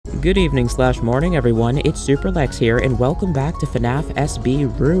Good evening / morning everyone, it's Superlex here and welcome back to FNAF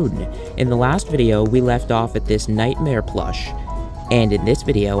SB Rune. In the last video, we left off at this nightmare plush, and in this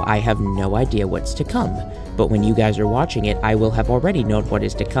video, I have no idea what's to come. But when you guys are watching it, I will have already known what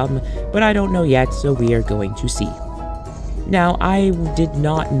is to come, but I don't know yet, so we are going to see. Now, I did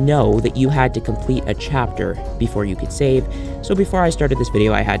not know that you had to complete a chapter before you could save, so before I started this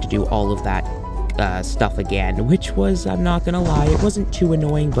video, I had to do all of that stuff again, which was, I'm not gonna lie, it wasn't too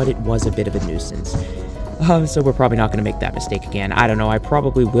annoying, but it was a bit of a nuisance. So we're probably not gonna make that mistake again. I don't know, I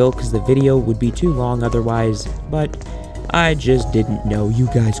probably will, because the video would be too long otherwise, but I just didn't know. You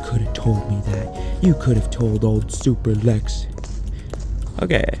guys could have told me that. You could have told old Superlex.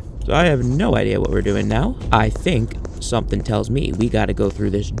 Okay, so I have no idea what we're doing now. I think something tells me we gotta go through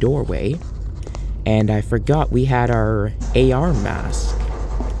this doorway, and I forgot we had our AR mask.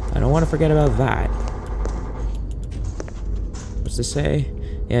 I don't want to forget about that. What's this say?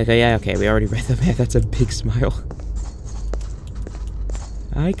 Yeah, okay, we already read that. Man, that's a big smile.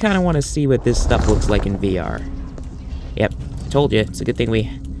 I kind of want to see what this stuff looks like in VR. Yep, I told you. It's a good thing we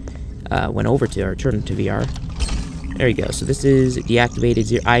went over to, or turned to VR. There you go. So this is deactivated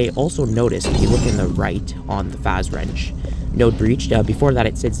 0. I also noticed, if you look in the right on the Faz wrench, node breached. Before that,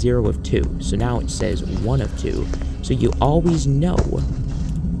 it said 0 of 2. So now it says 1 of 2. So you always know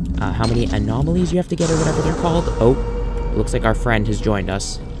how many anomalies you have to get, or whatever they're called. Oh, looks like our friend has joined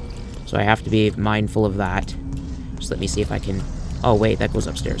us. So I have to be mindful of that. Just let me see if I can... Oh, wait, that goes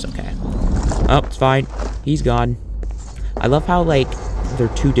upstairs. Okay. Oh, it's fine. He's gone. I love how, like, they're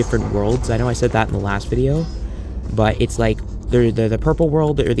two different worlds. I know I said that in the last video, but it's like, the purple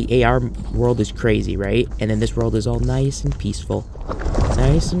world, or the AR world is crazy, right? And then this world is all nice and peaceful.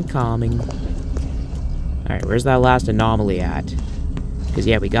 Nice and calming. Alright, where's that last anomaly at? Because,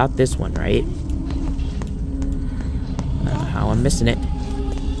 yeah, we got this one, right? I don't know how I'm missing it.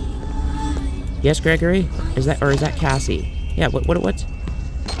 Yes, Gregory? Is that Cassie? Yeah, what?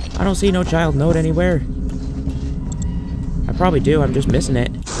 I don't see no child node anywhere. I probably do, I'm just missing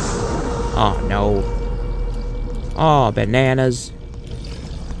it. Oh, no. Oh, bananas.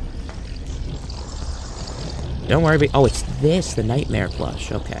 Don't worry, oh, it's this, the nightmare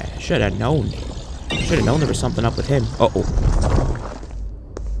plush. Okay, should have known. Should have known there was something up with him. Uh-oh.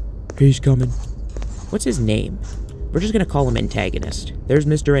 He's coming. What's his name? We're just gonna call him Antagonist. There's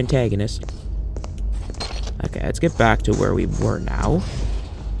Mr. Antagonist. Okay, let's get back to where we were now.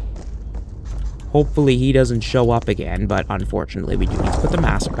 Hopefully he doesn't show up again, but unfortunately we do need to put the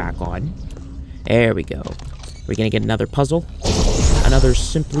mask back on. There we go. We're gonna get another puzzle. Another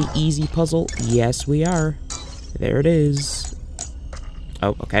simply easy puzzle. Yes, we are. There it is.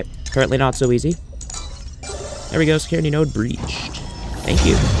 Oh, okay. Currently not so easy. There we go. Security node breached. Thank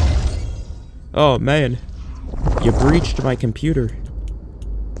you. Oh, man. You breached my computer.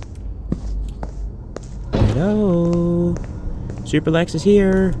 Hello. Superlex is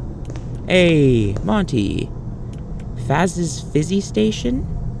here. Hey, Monty. Faz's Fizzy Station?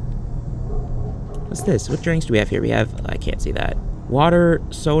 What's this? What drinks do we have here? We have... I can't see that. Water,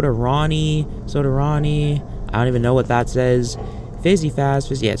 soda Ronnie. I don't even know what that says. Fizzy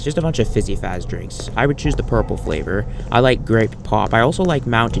Faz. Yeah, it's just a bunch of Fizzy Faz drinks. I would choose the purple flavor. I like grape pop. I also like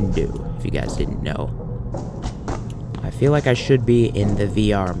Mountain Dew, if you guys didn't know. I feel like I should be in the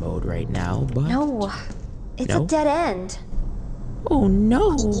VR mode right now, but... No, it's a dead end. Oh,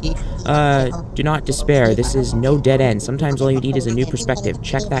 no. Do not despair. This is no dead end. Sometimes all you need is a new perspective.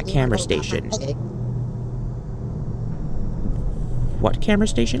 Check that camera station. What camera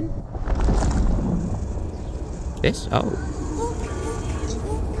station? This? Oh.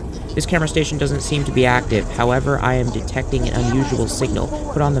 This camera station doesn't seem to be active. However, I am detecting an unusual signal.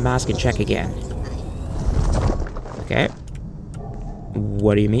 Put on the mask and check again. Okay.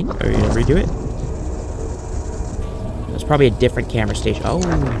 What do you mean? Are you gonna redo it? It's probably a different camera station. Oh,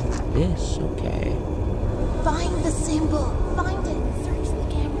 this. Okay. Find the symbol. Find it. Search the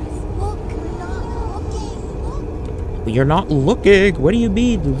cameras. Look, you're not looking. Look. You're not looking? What do you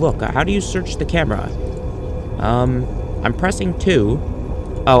mean, look? How do you search the camera? I'm pressing 2.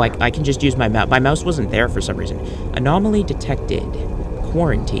 Oh, I can just use my mouse. My mouse wasn't there for some reason. Anomaly detected.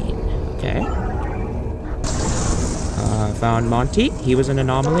 Quarantine. Okay. Found Monty. He was an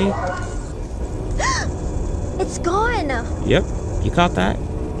anomaly. It's gone. Yep. You caught that?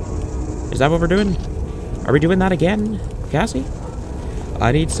 Is that what we're doing? Are we doing that again, Cassie?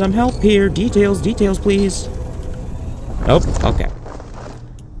 I need some help here. Details, please. Nope. Okay.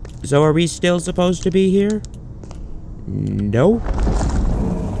 So are we still supposed to be here? No.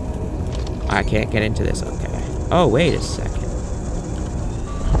 I can't get into this. Okay. Oh, wait a second.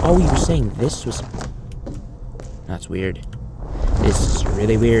 Oh, you were saying this was... That's weird. This is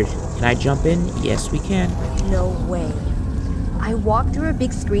really weird. Can I jump in? Yes, we can. No way. I walked through a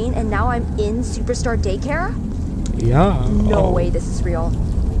big screen and now I'm in Superstar Daycare? Yeah. No way this is real.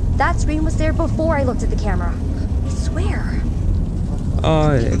 That screen was there before I looked at the camera. I swear.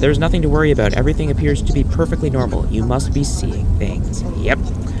 There's nothing to worry about. Everything appears to be perfectly normal. You must be seeing things. Yep.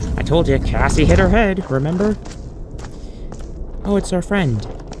 I told you, Cassie hit her head, remember? Oh, it's our friend.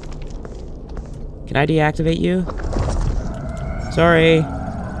 Can I deactivate you? Sorry.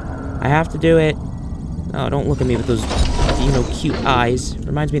 I have to do it. Oh, don't look at me with those, you know, cute eyes.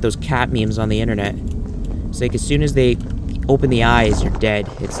 Reminds me of those cat memes on the internet. It's like as soon as they open the eyes, you're dead.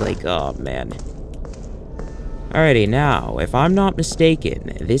 It's like, oh, man. Alrighty, now, if I'm not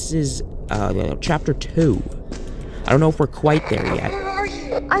mistaken, this is, chapter 2. I don't know if we're quite there yet. Where are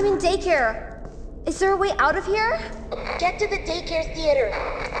you? I'm in daycare. Is there a way out of here? Get to the daycare theater.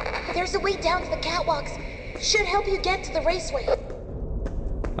 There's a way down to the catwalks. Should help you get to the raceway.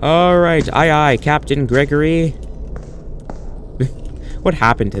 Alright, aye, Captain Gregory. What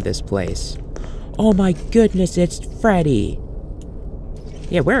happened to this place? Oh my goodness, it's Freddy.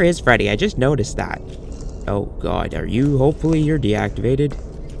 Yeah, where is Freddy? I just noticed that. Oh god, hopefully you're deactivated?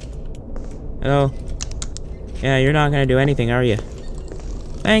 Hello? Yeah, you're not gonna do anything, are you?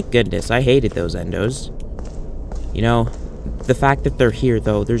 Thank goodness, I hated those endos. You know, the fact that they're here,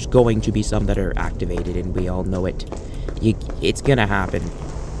 though, there's going to be some that are activated, and we all know it. It's gonna happen.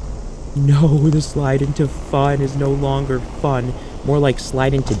 No, the slide into fun is no longer fun. More like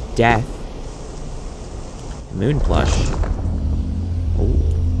slide into death. Moon plush.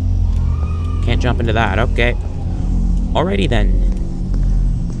 Oh. Can't jump into that, okay. Alrighty then.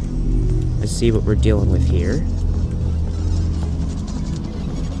 Let's see what we're dealing with here.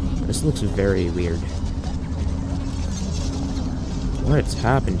 This looks very weird. What's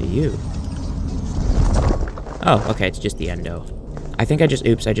happened to you? Oh, okay, it's just the endo. I think I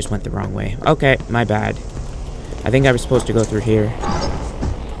just went the wrong way. Okay, my bad. I think I was supposed to go through here.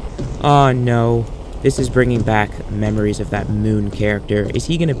 Oh no. This is bringing back memories of that Moon character. Is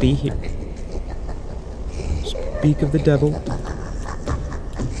he gonna be here? Speak of the devil.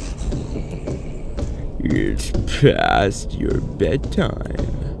 It's past your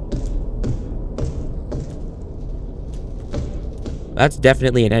bedtime. That's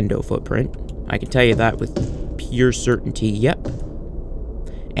definitely an endo footprint. I can tell you that with pure certainty, yep.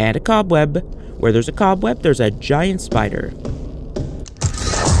 And a cobweb. Where there's a cobweb, there's a giant spider.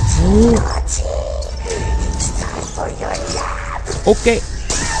 Okay.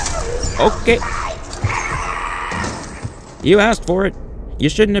 Okay. You asked for it. You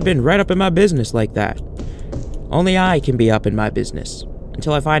shouldn't have been right up in my business like that. Only I can be up in my business.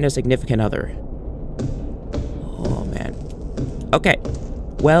 Until I find a significant other. Oh, man. Okay.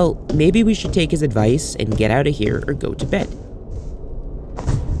 Well, maybe we should take his advice and get out of here or go to bed.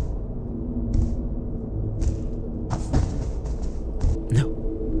 No.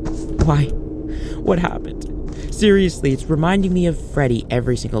 Why? What happened? Seriously, it's reminding me of Freddy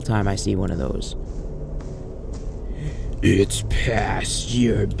every single time I see one of those. It's past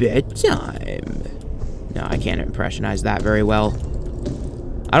your bedtime. No, I can't impressionize that very well.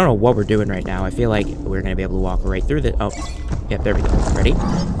 I don't know what we're doing right now. I feel like we're going to be able to walk right through the... Oh, yep, there we go. Ready?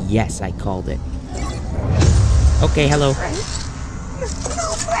 Yes, I called it. Okay, hello. No, friend!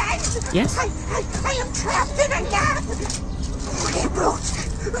 Yes? I am trapped in a gap! Reboot!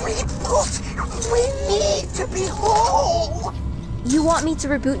 We need to be whole! You want me to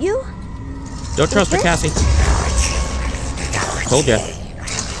reboot you? Don't trust her, Cassie. Told ya.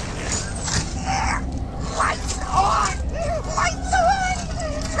 Lights on! Lights on!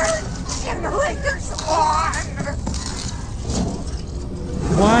 Turn generators on!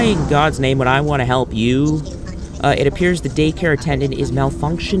 Why in God's name would I want to help you? It appears the daycare attendant is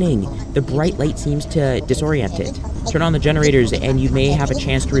malfunctioning. The bright light seems to disorient it. Turn on the generators and you may have a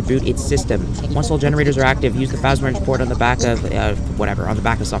chance to reboot its system. Once all generators are active, use the fast wrench port on the back of, whatever, on the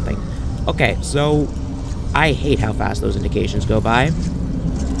back of something. Okay, so I hate how fast those indications go by.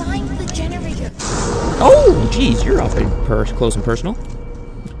 Find the generator. Oh, geez, you're up in close and personal.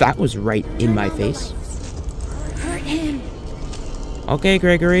 That was right in my face. Hurt him. Okay,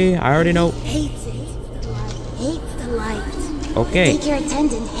 Gregory, I already know. Hates it. Hates the light. Okay. Daycare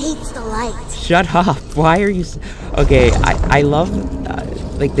attendant hates the light. Shut up. Why are you... Okay, I love,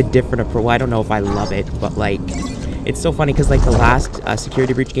 like, the different approach. Well, I don't know if I love it, but, like, it's so funny because, like, the last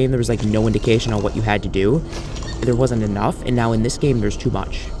security breach game, there was, like, no indication on what you had to do. There wasn't enough, and now in this game, there's too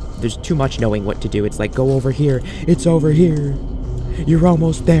much. There's too much knowing what to do. It's like, go over here. It's over here. You're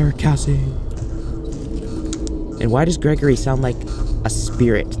almost there, Cassie. And why does Gregory sound like a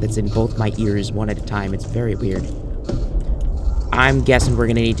spirit that's in both my ears one at a time? It's very weird. I'm guessing we're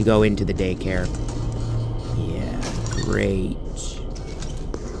gonna need to go into the daycare. Yeah, great.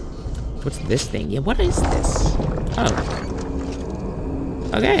 What's this thing? Yeah, what is this? Oh.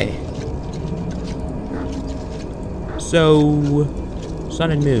 Okay. So,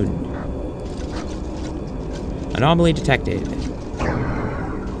 sun and moon. Anomaly detected.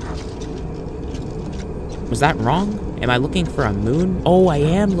 Was that wrong? Am I looking for a moon? Oh, I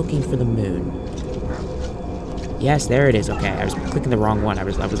am looking for the moon. Yes, there it is. Okay, I was clicking the wrong one. I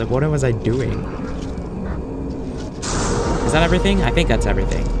was like, what was I doing? Is that everything? I think that's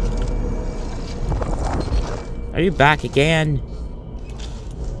everything. Are you back again?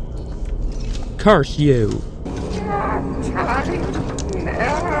 Curse you.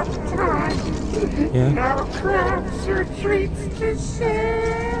 Yeah. No crabs or treats to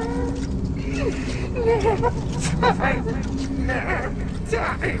share. Nap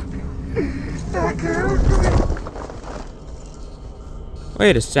time.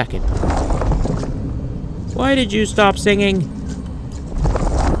 Wait a second. Why did you stop singing?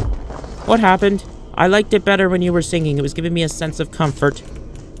 What happened? I liked it better when you were singing. It was giving me a sense of comfort.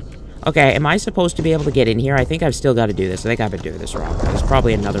 Okay, am I supposed to be able to get in here? I think I've still got to do this. I think I've been doing this wrong. There's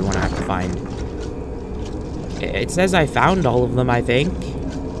probably another one I have to find. It says I found all of them, I think.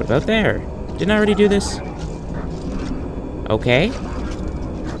 What about there? Didn't I already do this? Okay.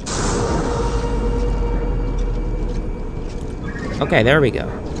 Okay, there we go.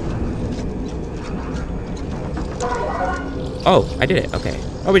 Oh, I did it. Okay.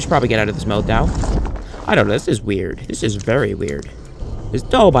 Oh, we should probably get out of this mode now. I don't know. This is weird. This is very weird.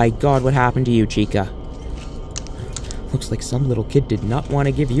 Oh my god, what happened to you, Chica? Looks like some little kid did not want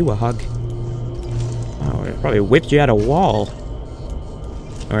to give you a hug. Oh, it probably whipped you at a wall.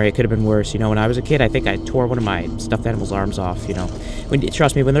 Or it could have been worse. You know, when I was a kid, I think I tore one of my stuffed animal's arms off, you know.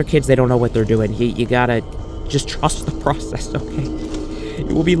 Trust me, when they're kids, they don't know what they're doing. You gotta just trust the process, okay? It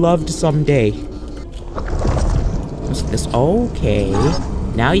will be loved someday. What's this? Okay.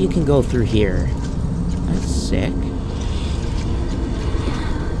 Now you can go through here. That's sick.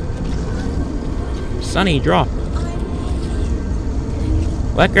 Sunny, drop.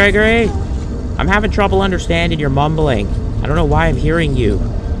 What, Gregory? I'm having trouble understanding your mumbling. I don't know why I'm hearing you.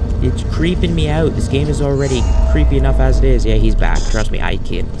 It's creeping me out. This game is already creepy enough as it is. Yeah, he's back. Trust me, I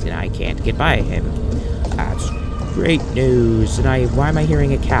can't get by him. That's great news. And why am I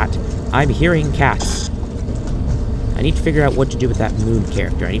hearing a cat? I'm hearing cats. I need to figure out what to do with that moon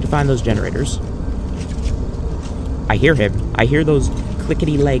character. I need to find those generators. I hear him. I hear those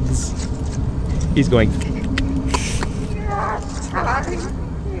clickety legs. He's going.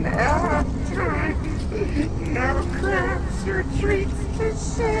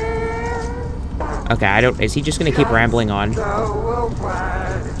 Okay, I don't. Is he just gonna keep rambling on?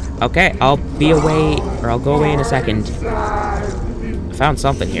 Okay, I'll be away, or I'll go away in a second. I found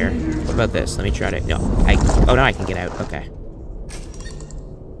something here. What about this? Let me try it. No, oh, now I can get out. Okay.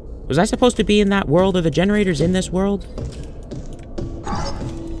 Was I supposed to be in that world? Are the generators in this world?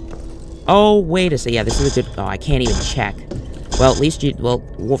 Oh, wait a second. Yeah, this is a good... Oh, I can't even check. Well, at least you...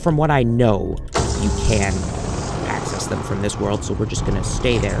 Well, from what I know, you can access them from this world, so we're just gonna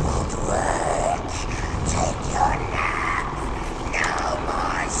stay there.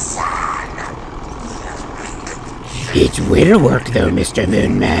 It will work, though, Mr.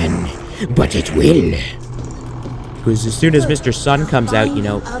 Moonman. But it will. Because as soon as Mr. Sun comes out, you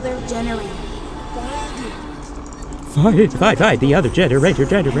know... Find the other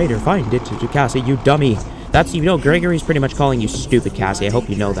generator, find it, Cassie, you dummy. That's, you know, Gregory's pretty much calling you stupid, Cassie. I hope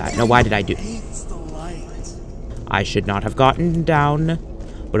you know that. No, why did I do... I should not have gotten down.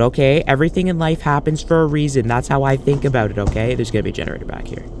 But okay, everything in life happens for a reason. That's how I think about it, okay? There's gonna be a generator back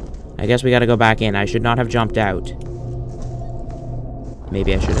here. I guess we gotta go back in. I should not have jumped out.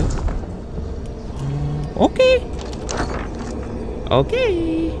 Maybe I should have. Okay.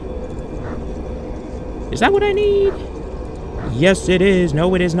 Okay. Is that what I need? Yes, it is.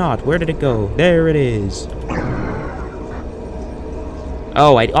 No, it is not. Where did it go? There it is.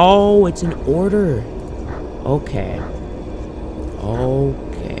 Oh, oh, it's in order. Okay.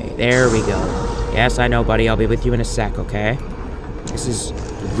 Okay. There we go. Yes, I know, buddy. I'll be with you in a sec, okay? This is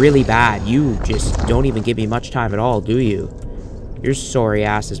really bad. You just don't even give me much time at all, do you? Your sorry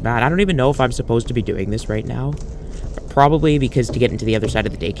ass is mad. I don't even know if I'm supposed to be doing this right now. Probably because to get into the other side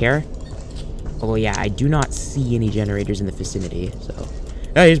of the daycare. Oh, yeah, I do not see any generators in the vicinity, so...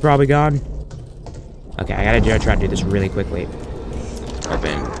 Yeah, he's probably gone. Okay, I gotta try to do this really quickly.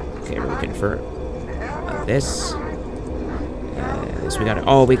 Open. Okay, we're looking for... this. This we gotta...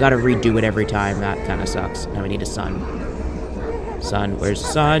 Oh, we gotta redo it every time. That kind of sucks. Now we need a sun. Sun, where's the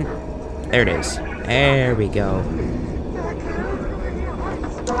sun? There it is. There we go.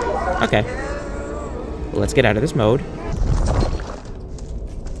 Okay. Let's get out of this mode.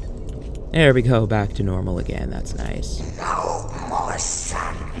 There we go, back to normal again. That's nice. No more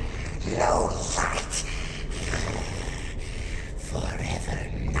sun, no light. Forever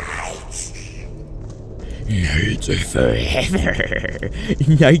night. Nights are forever.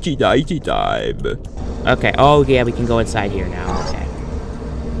 Nighty nighty time. Okay, oh yeah, we can go inside here now. Okay.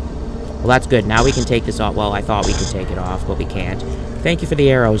 Well, that's good. Now we can take this off. Well, I thought we could take it off, but we can't. Thank you for the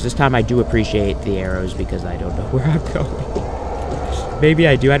arrows. This time I do appreciate the arrows because I don't know where I'm going. Maybe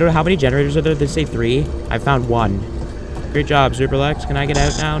I do. I don't know how many generators are there. They say 3. I found 1. Great job, Superlex. Can I get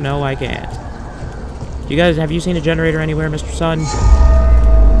out now? No, I can't. You guys, have you seen a generator anywhere, Mr. Sun?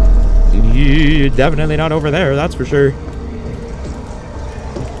 Yeah, definitely not over there, that's for sure.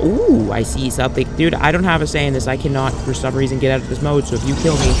 Ooh, I see something. Dude, I don't have a say in this. I cannot, for some reason, get out of this mode, so if you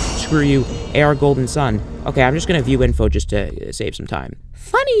kill me, screw you. AR Golden Sun. Okay, I'm just gonna view info just to save some time.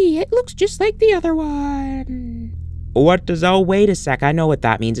 Funny, it looks just like the other one. What does... Oh, wait a sec. I know what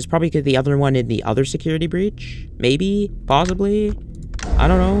that means. It's probably because the other one in the other security breach? Maybe? Possibly? I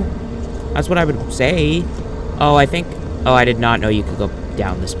don't know. That's what I would say. Oh, I think... Oh, I did not know you could go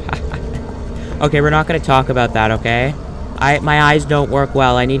down this path. Okay, we're not gonna talk about that, okay? My eyes don't work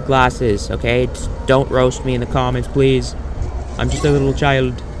well. I need glasses, okay? Just don't roast me in the comments, please. I'm just a little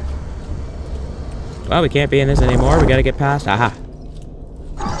child. Well, we can't be in this anymore. We gotta get past. Aha.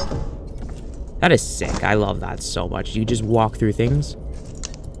 That is sick. I love that so much. You just walk through things.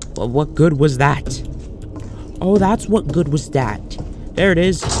 Well, what good was that? Oh, that's what good was that. There it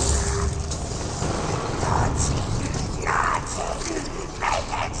is.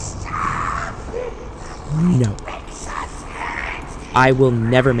 No. I will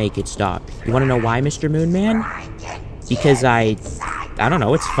never make it stop. You want to know why, Mr. Moonman? Because I don't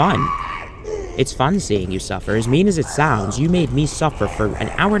know, it's fun. It's fun seeing you suffer. As mean as it sounds, you made me suffer for an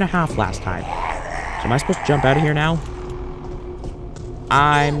hour and a half last time. So am I supposed to jump out of here now?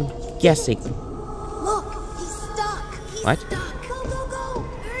 I'm guessing. Look, he's stuck. What? Stuck. Go, go, go.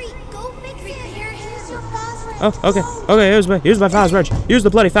 Hurry, go fix it. Here's your fast wrench. Oh, okay. Okay, here's my fast wrench. Use the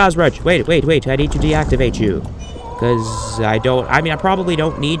bloody fast wrench. Wait. I need to deactivate you. Because I probably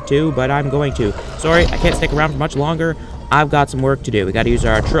don't need to, but I'm going to. Sorry, I can't stick around for much longer. I've got some work to do. We gotta use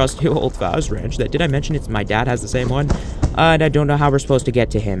our trusty old fast wrench. Did I mention my dad has the same one? And I don't know how we're supposed to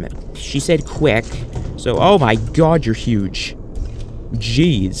get to him. She said quick. So, oh my god, you're huge.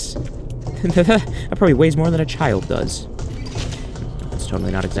 Jeez. That probably weighs more than a child does. It's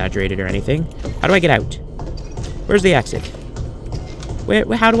totally not exaggerated or anything. How do I get out? Where's the exit?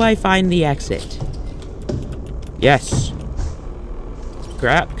 How do I find the exit? Yes.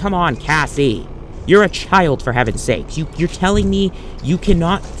 Crap. Come on, Cassie. You're a child, for heaven's sakes. You're telling me you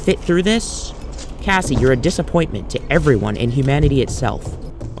cannot fit through this? Cassie, you're a disappointment to everyone and humanity itself.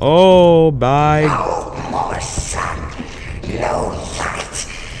 Oh, bye. No more sun, no light.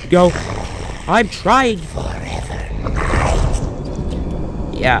 Go. I'm trying. Forever night.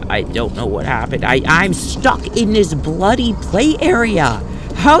 Yeah, I don't know what happened. I'm stuck in this bloody play area.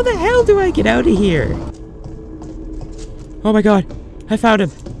 How the hell do I get out of here? Oh my god, I found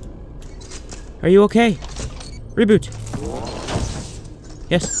him. Are you okay? Reboot.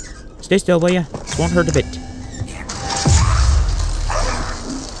 Yes. Stay still, will ya? This won't hurt a bit.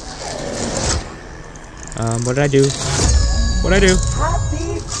 What did I do? What'd I do?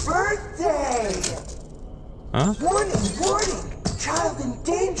 Happy birthday! Huh? Warning! Child in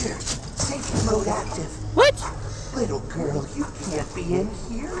danger! Safety mode active. What? Little girl, you can't be in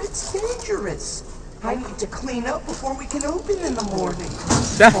here. It's dangerous. I need to clean up before we can open in the morning.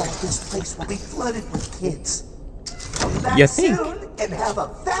 This place will be flooded with kids. Come back You think? soon and have a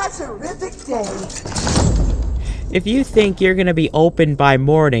fazerific day. If you think you're gonna be open by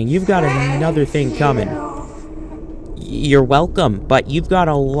morning, you've got another thing coming. You're welcome, but you've got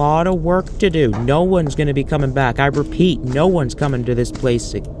a lot of work to do. No one's gonna be coming back. I repeat, no one's coming to this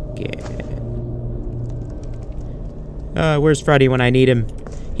place again. Where's Freddy when I need him?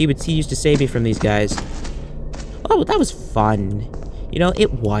 He used to save me from these guys. Oh, that was fun. You know,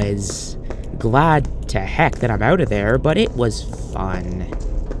 it was. Glad to heck that I'm out of there, but it was fun.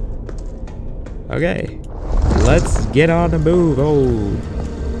 Okay. Let's get on the move. Oh,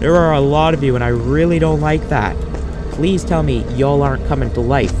 there are a lot of you, and I really don't like that. Please tell me y'all aren't coming to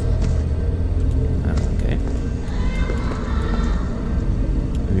life. Okay.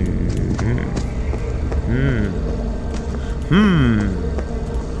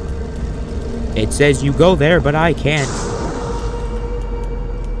 It says you go there, but I can't.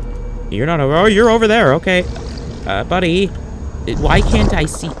 You're not over. Oh, you're over there. Okay. Buddy. Why can't I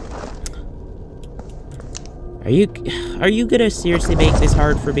see? Are you gonna seriously make this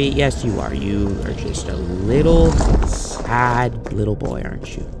hard for me? Yes, you are. You are just a little sad little boy,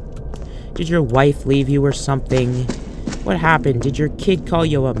 aren't you? Did your wife leave you or something? What happened? Did your kid call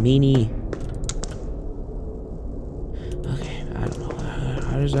you a meanie? Okay, I don't know.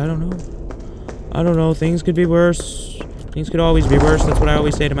 I don't know. I don't know. Things could be worse. Things could always be worse. That's what I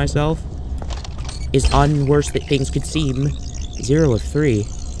always say to myself. Is unworse that things could seem. 0 of 3.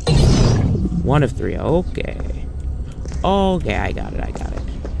 1 of 3. Okay. Okay, I got it.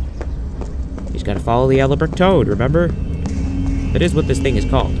 You just gotta follow the yellow brick toad, remember? That is what this thing is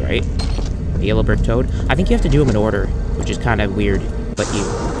called, right? The yellow brick toad. I think you have to do them in order, which is kind of weird, but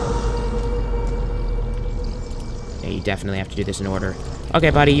yeah, you definitely have to do this in order. Okay,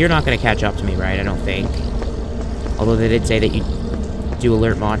 buddy, you're not gonna catch up to me, right? I don't think. Although they did say that you do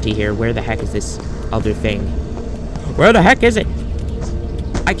alert Monty here. Where the heck is this other thing? Where the heck is it?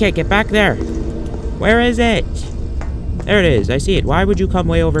 I can't get back there. Where is it? There it is. I see it. Why would you come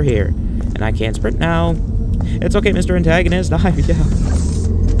way over here? And I can't sprint now. It's okay, Mr. Antagonist. Yeah.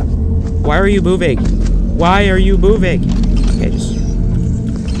 Why are you moving? Why are you moving? Okay, just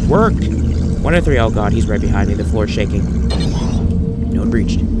work. 1 of 3. Oh god, he's right behind me. The floor's shaking. Node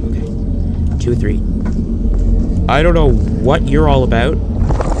breached. Okay. 2 of 3. I don't know what you're all about.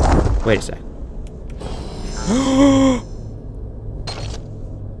 Wait a sec.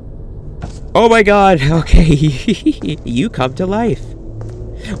 Oh my god, okay. You come to life.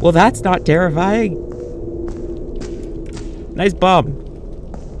 Well, that's not terrifying. Nice bum.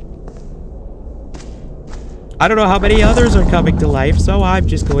 I don't know how many others are coming to life, so I'm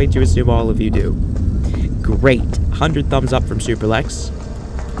just going to assume all of you do. Great. 100 thumbs up from Superlex.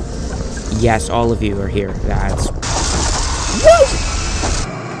 Yes, all of you are here. That's... Woo!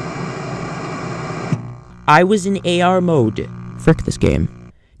 I was in AR mode. Frick this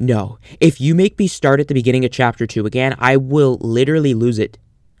game. No. If you make me start at the beginning of Chapter 2 again, I will literally lose it.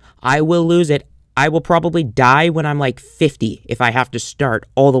 I will lose it. I will probably die when I'm like 50 if I have to start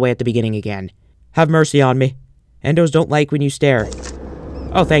all the way at the beginning again. Have mercy on me. Endos don't like when you stare.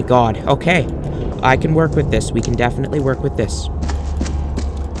 Oh, thank God. Okay. I can work with this. We can definitely work with this.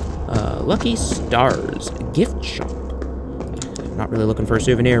 Lucky Stars. Gift shop. I'm not really looking for a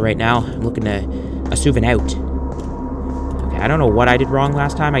souvenir right now. I'm looking at a souvenir out. Okay, I don't know what I did wrong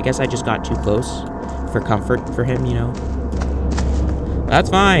last time. I guess I just got too close for comfort for him, you know. That's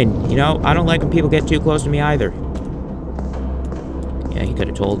fine. You know, I don't like when people get too close to me either. Yeah, he could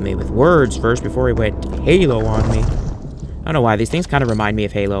have told me with words first before he went Halo on me. I don't know why. These things kind of remind me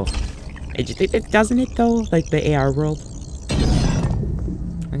of Halo. It doesn't it, though? Like the AR world?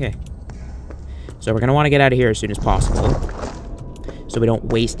 Okay. So we're going to want to get out of here as soon as possible. So we don't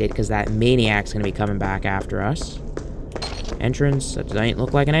waste it, because that maniac's going to be coming back after us. Entrance. That doesn't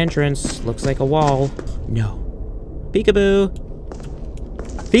look like an entrance. Looks like a wall. No. Peekaboo.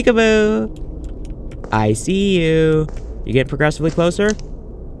 Peekaboo. I see you. You getting progressively closer?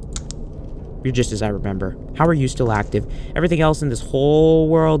 You're just as I remember. How are you still active? Everything else in this whole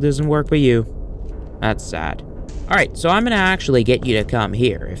world doesn't work but you. That's sad. Alright, so I'm gonna actually get you to come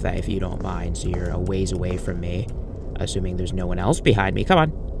here, if you don't mind, so you're a ways away from me. Assuming there's no one else behind me. Come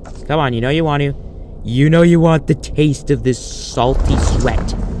on. Come on, you know you want to. You know you want the taste of this salty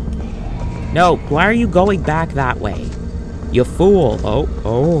sweat. No, why are you going back that way? You fool.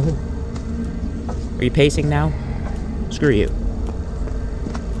 Oh. Are you pacing now? Screw you.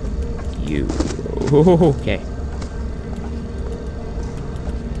 You. Okay.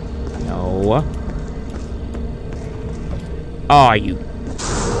 No. Oh, you.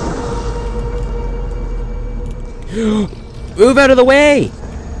 Move out of the way!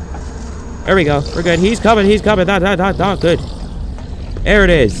 There we go. We're good. He's coming. He's coming. Good. There it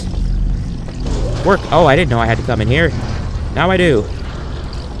is. Work. Oh, I didn't know I had to come in here. Now I do.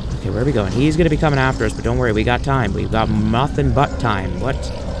 Okay, where are we going? He's going to be coming after us, but don't worry. We got time. We've got nothing but time. What?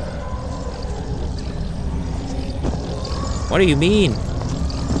 What do you mean?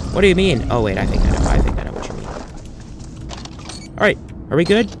 What do you mean? Oh, wait. I think I know. I think I know what you mean. All right. Are we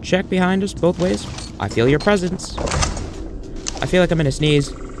good? Check behind us both ways. I feel your presence. I feel like I'm gonna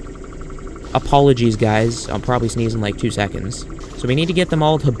sneeze. Apologies, guys. I'll probably sneeze in like 2 seconds. So we need to get them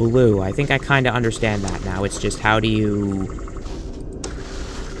all to blue. I think I kind of understand that now. It's just how do you...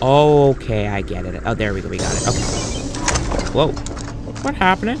 Oh, okay, I get it. Oh, there we go. We got it. Okay. Whoa. What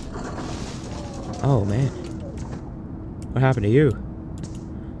happened? Oh, man. What happened to you?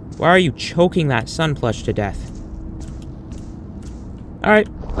 Why are you choking that sun plush to death? Alright.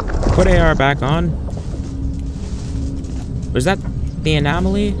 Put AR back on. Was that the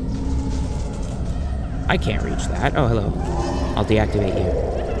anomaly? I can't reach that. Oh, hello. I'll deactivate you.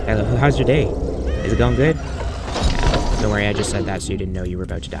 Hello, how's your day? Is it going good? Don't worry, I just said that so you didn't know you were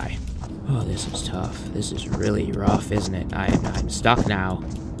about to die. Oh, this is tough. This is really rough, isn't it? I'm stuck now.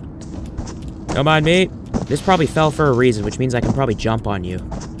 Don't mind me. This probably fell for a reason, which means I can probably jump on you.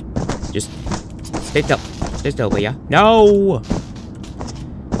 Just stay still. Stay still, will ya? No!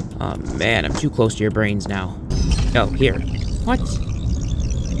 Oh, man, I'm too close to your brains now. Oh, here. What?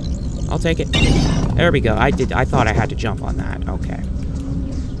 I'll take it. There we go. I thought I had to jump on that. Okay.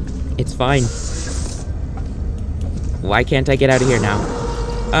 It's fine. Why can't I get out of here now?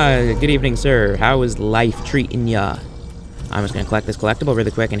 Good evening, sir. How is life treating ya? I'm just gonna collect this collectible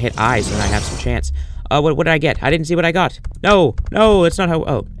really quick and hit I so that I have some chance. What did I get? I didn't see what I got. No, it's not how.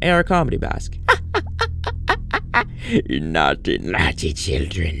 Oh, AR comedy mask. Naughty, naughty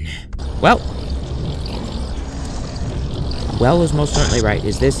children. Well is most certainly right.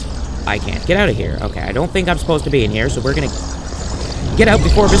 Is this? I can't get out of here. Okay, I don't think I'm supposed to be in here, so we're gonna get out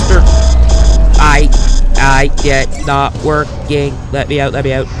before Mr. I get not working. Let me out.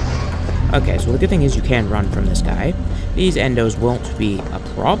 Okay, so the good thing is you can run from this guy. These endos won't be a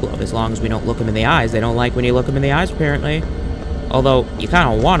problem as long as we don't look them in the eyes. They don't like when you look them in the eyes, apparently. Although, you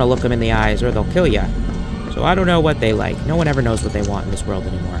kind of want to look them in the eyes or they'll kill you. So I don't know what they like. No one ever knows what they want in this world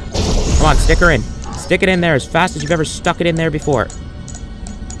anymore. Come on, stick her in. Stick it in there as fast as you've ever stuck it in there before.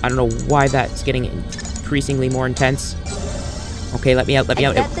 I don't know why that's getting increasingly more intense. Okay, let me out. I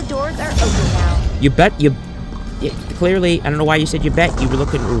bet the doors are open now. You bet you... Clearly, I don't know why you said you bet. You were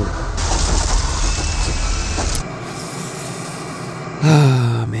looking... Ooh.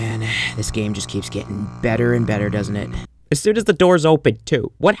 Oh, man. This game just keeps getting better and better, doesn't it? As soon as the doors opened,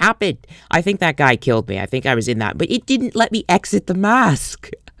 too. What happened? I think that guy killed me. I think I was in that. But it didn't let me exit the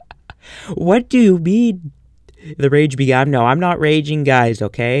mask. What do you mean? The rage began? No, I'm not raging, guys,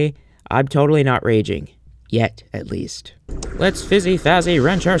 okay? I'm totally not raging. Yet, at least. Let's fizzy-fazzy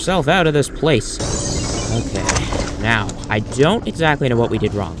wrench ourselves out of this place. Okay. Now, I don't exactly know what we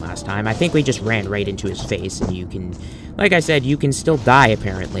did wrong last time. I think we just ran right into his face, and you can... Like I said, you can still die,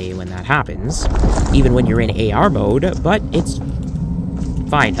 apparently, when that happens. Even when you're in AR mode, but it's...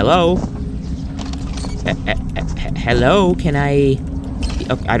 fine. Hello? Hello? Can I...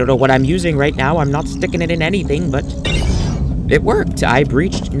 Okay, I don't know what I'm using right now. I'm not sticking it in anything, but... It worked. I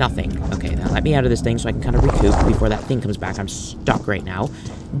breached nothing. Okay, now let me out of this thing so I can kind of recoup before that thing comes back. I'm stuck right now.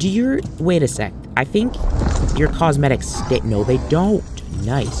 Wait a sec. I think your cosmetics stay... No, they don't.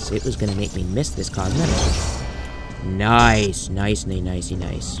 Nice. It was going to make me miss this cosmetic. Nice. Nicey.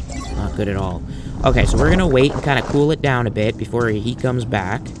 Not good at all. Okay, so we're going to wait and kind of cool it down a bit before he comes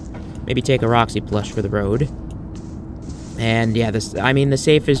back. Maybe take a Roxy plush for the road. And yeah, the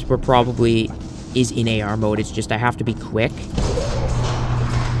safest we're probably... is in AR mode. It's just I have to be quick.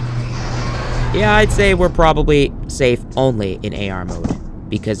 Yeah, I'd say we're probably safe only in AR mode.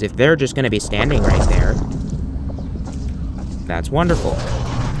 Because if they're just going to be standing right there, that's wonderful.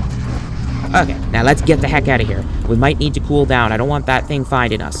 Okay, now let's get the heck out of here. We might need to cool down. I don't want that thing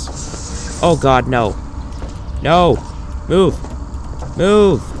finding us. Oh god, no. No! Move!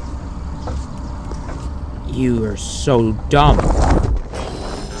 Move! You are so dumb.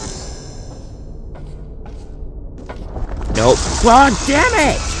 Nope. God damn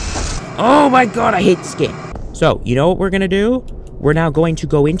it! Oh my god, I hate this game. So, you know what we're gonna do? We're now going to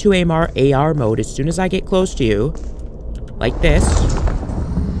go into AR mode as soon as I get close to you. Like this.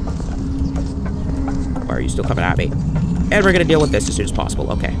 Or are you still coming at me? And we're gonna deal with this as soon as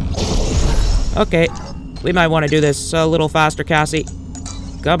possible. Okay. Okay. We might want to do this a little faster, Cassie.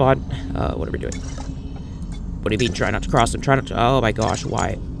 Come on. What are we doing? What do you mean, try not to cross them? Try not to... Oh my gosh,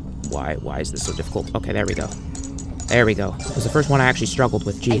 why? Why is this so difficult? Okay, there we go. There we go. It was the first one I actually struggled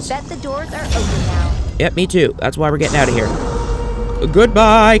with. Jeez. I bet the doors are open now. Yep, me too. That's why we're getting out of here.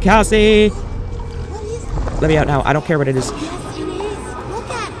 Goodbye, Cassie! What is that? Let me out now. I don't care what it is. Yes, it is. Look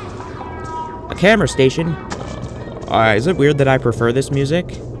at it. A camera station? Is it weird that I prefer this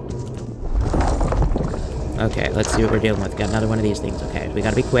music? Okay, let's see what we're dealing with. Got another one of these things. Okay, we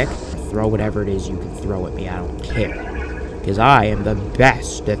gotta be quick. Throw whatever it is you can throw at me. I don't care. Because I am the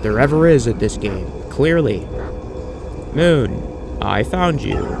best that there ever is at this game. Clearly. Moon, I found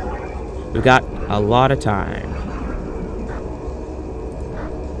you. We've got a lot of time.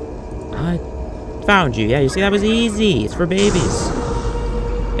 I found you. Yeah, you see, that was easy. It's for babies.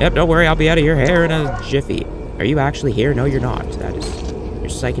 Yep, don't worry. I'll be out of your hair in a jiffy. Are you actually here? No, you're not. You're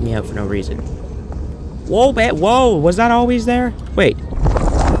psyching me out for no reason. Whoa, whoa. Was that always there? Wait.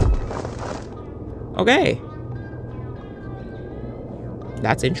 Okay.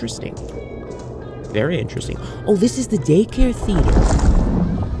 That's interesting. Very interesting. Oh, this is the daycare theater.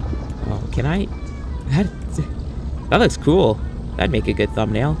 Oh, can I... That looks cool. That'd make a good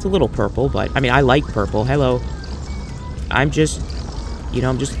thumbnail. It's a little purple, but... I mean, I like purple. Hello. I'm just, you know,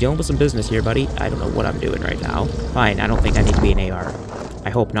 I'm just dealing with some business here, buddy. I don't know what I'm doing right now. Fine, I don't think I need to be an AR. I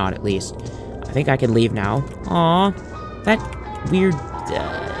hope not, at least. I think I can leave now. Aw, that weird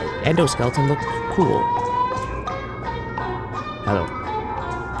endoskeleton looked cool. Hello.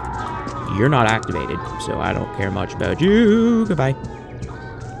 You're not activated, so I don't care much about you. Goodbye.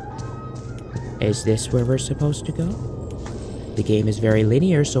 Is this where we're supposed to go? The game is very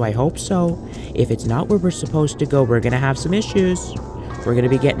linear, so I hope so. If it's not where we're supposed to go, we're gonna have some issues. We're gonna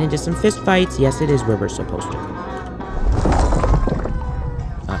be getting into some fist fights. Yes, it is where we're supposed to go.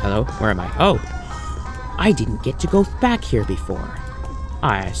 Hello? Where am I? Oh! I didn't get to go back here before.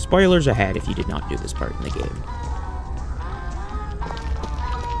 Spoilers ahead if you did not do this part in the game.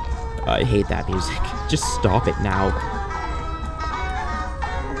 I hate that music. Just stop it now.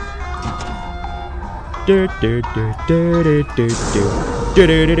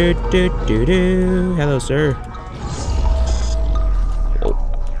 Hello, sir. Oh.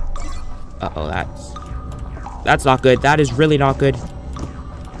 Uh-oh, that's not good. That is really not good.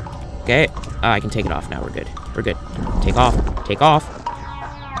 Okay. I can take it off now. We're good. We're good. Take off. Take off.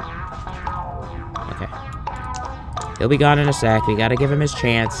 Okay. He'll be gone in a sec. We gotta give him his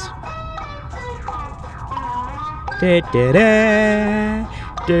chance. I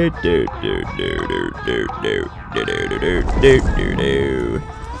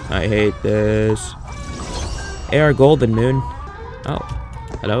hate this. AR Golden Moon. Oh,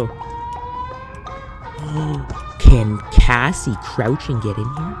 hello. Can Cassie crouch and get in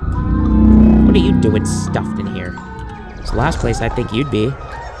here? What are you doing stuffed in here? It's the last place I think you'd be.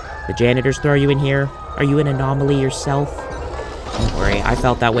 The janitors throw you in here. Are you an anomaly yourself? Don't worry, I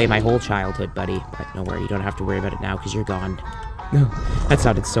felt that way my whole childhood, buddy. But don't worry, you don't have to worry about it now, because you're gone. No, that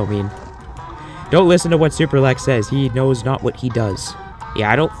sounded so mean. Don't listen to what Superlex says. He knows not what he does.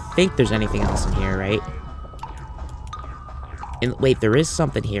 Yeah, I don't think there's anything else in here, right? Wait, there is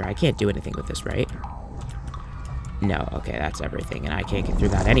something here. I can't do anything with this, right? No, okay, that's everything, and I can't get through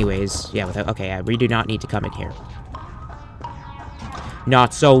that anyways. Yeah, okay, we do not need to come in here.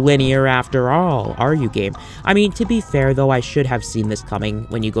 Not so linear after all, are you, game? I mean, to be fair, though, I should have seen this coming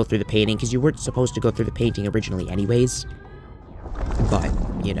when you go through the painting, because you weren't supposed to go through the painting originally anyways. But,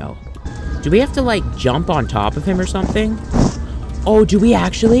 you know. Do we have to, like, jump on top of him or something? Oh, do we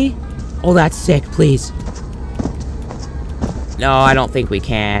actually? Oh, that's sick, please. No, I don't think we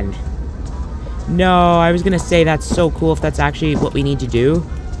can. No, I was gonna say that's so cool if that's actually what we need to do.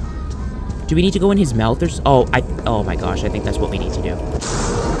 Do we need to go in his mouth or oh my gosh, I think that's what we need to do.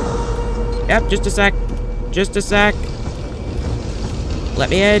 Yep, just a sec. Just a sec. Let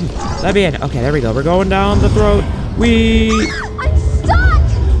me in. Let me in. Okay, there we go. We're going down the throat. I'm stuck!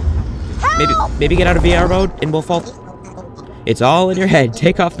 Help! Maybe get out of VR mode and we'll fall. It's all in your head.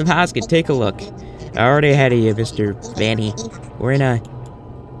 Take off the mask and take a look. Already ahead of you, Mr. Vanny. We're in a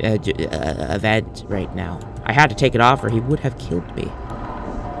event right now. I had to take it off or he would have killed me.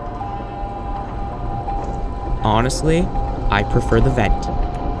 Honestly, I prefer the vent.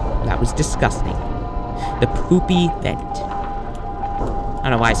 That was disgusting. The poopy vent. I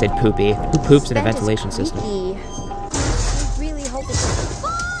don't know why I said poopy. Who poops in a ventilation system? I really hope it's...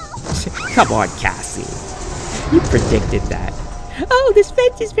 Come on, Cassie. You predicted that. Oh, this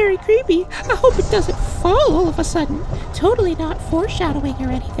vent is very creepy. I hope it doesn't fall all of a sudden. Totally not foreshadowing or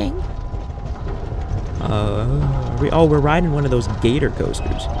anything. We're riding one of those gator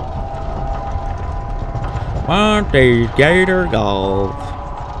coasters. Monty's Gator Golf.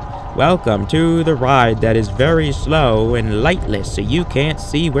 Welcome to the ride that is very slow and lightless, so you can't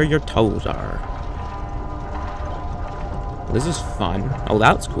see where your toes are. Well, this is fun. Oh,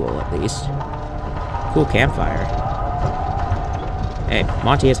 that's cool, at least. Cool campfire. Hey,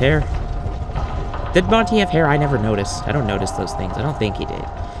 Monty has hair. Did Monty have hair? I never noticed. I don't notice those things. I don't think he did.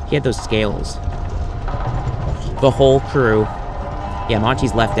 He had those scales. The whole crew. Yeah,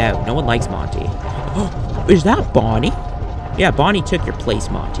 Monty's left out. No one likes Monty. Is that Bonnie? Yeah, Bonnie took your place,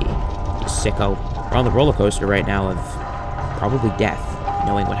 Monty. You sicko. We're on the roller coaster right now of probably death,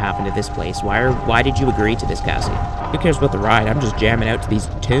 knowing what happened to this place. Why did you agree to this, Cassie? Who cares about the ride? I'm just jamming out to these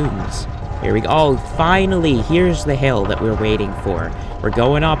tunes. Here we go. Oh, finally, here's the hill that we're waiting for. We're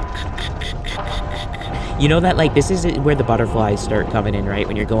going up. You know that, like, this is where the butterflies start coming in, right?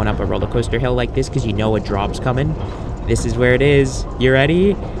 When you're going up a roller coaster hill like this, because you know a drop's coming. This is where it is. You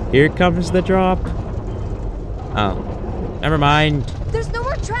ready? Here comes the drop. Oh, never mind. There's no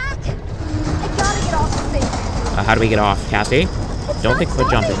more track. I gotta get off this thing. How do we get off, Cassie? Don't think we're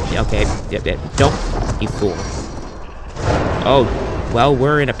jumping. Okay, don't, you fool. Oh, well,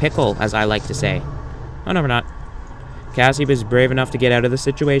 we're in a pickle, as I like to say. Oh, no, we're not. Cassie was brave enough to get out of the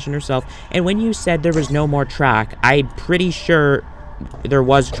situation herself. And when you said there was no more track, I'm pretty sure there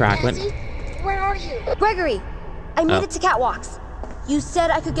was track. Cassie, where are you? Gregory, I made it to Catwalks. You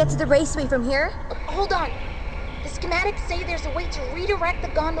said I could get to the raceway from here? Hold on. The schematics say there's a way to redirect the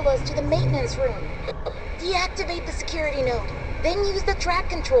gondolas to the maintenance room. Deactivate the security node, then use the track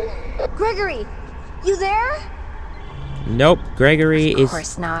controller. Gregory, you there? Nope, Gregory is... Of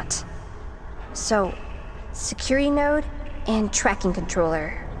course not. So, security node and tracking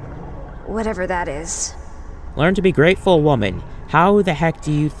controller. Whatever that is. Learn to be grateful, woman. How the heck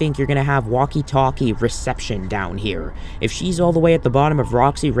do you think you're gonna have walkie-talkie reception down here? If she's all the way at the bottom of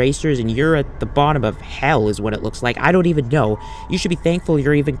Roxy Racers and you're at the bottom of hell is what it looks like. I don't even know. You should be thankful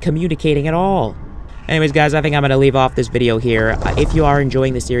you're even communicating at all. Anyways, guys, I think I'm going to leave off this video here. If you are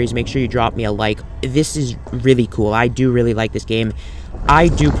enjoying the series, make sure you drop me a like. This is really cool. I do really like this game. I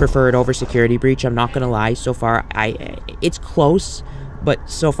do prefer it over Security Breach. I'm not going to lie. So far, it's close, but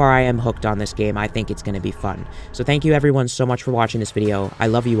so far I am hooked on this game. I think it's going to be fun. So thank you, everyone, so much for watching this video. I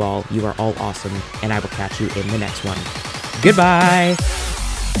love you all. You are all awesome, and I will catch you in the next one. Goodbye!